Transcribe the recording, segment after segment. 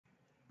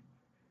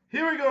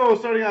Here we go.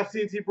 Starting off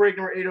C&C break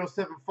number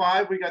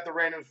 8075. We got the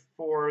randoms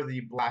for the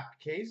black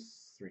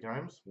case. 3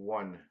 times.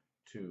 1,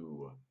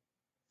 2,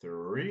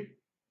 3.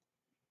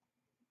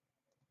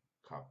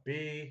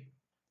 Copy.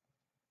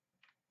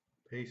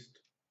 Paste.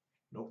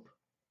 Nope.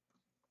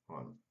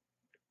 On.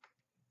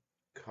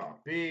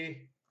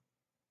 Copy.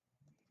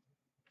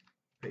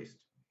 Paste.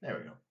 There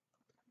we go.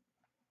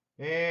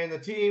 And the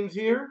teams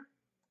here.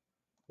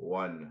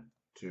 1,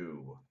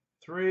 2,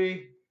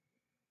 3.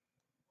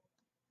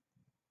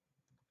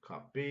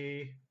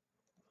 Copy.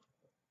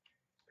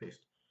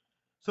 Paste.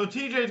 So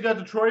TJ's got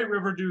Detroit,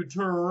 Riverdew,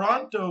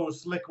 Toronto,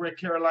 Slick Rick,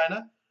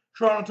 Carolina,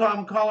 Toronto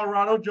Tom,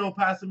 Colorado, Joe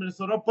Passa,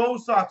 Minnesota, Bo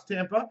Sox,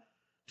 Tampa,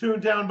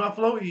 Toontown,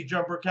 Buffalo,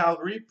 E-Jumper,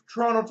 Calgary,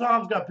 Toronto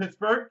Tom's got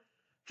Pittsburgh,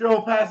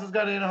 Joe Passa's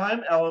got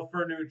Anaheim, Ella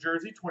for New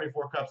Jersey,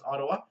 24 Cups,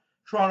 Ottawa,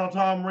 Toronto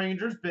Tom,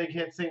 Rangers, Big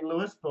Hit, St.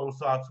 Louis, Bo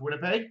Sox,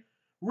 Winnipeg,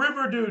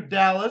 Riverdew,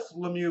 Dallas,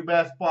 Lemieux,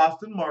 Best,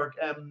 Boston, Mark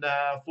M,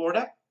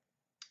 Florida,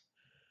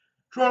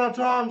 Toronto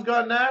Tom's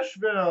got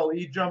Nashville,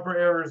 E-Jumper,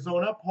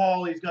 Arizona,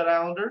 Paulie's got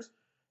Islanders,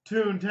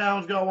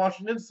 Toontown's got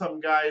Washington, some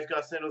guys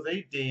got San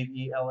Jose, Dave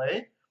E, LA,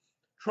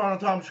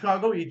 Toronto Tom,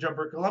 Chicago,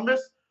 E-Jumper,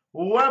 Columbus,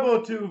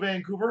 Webo 2,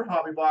 Vancouver,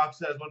 Hobby Box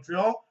has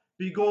Montreal,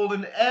 Be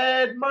Golden,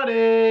 Ed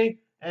Money,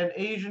 and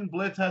Asian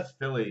Blitz has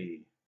Philly.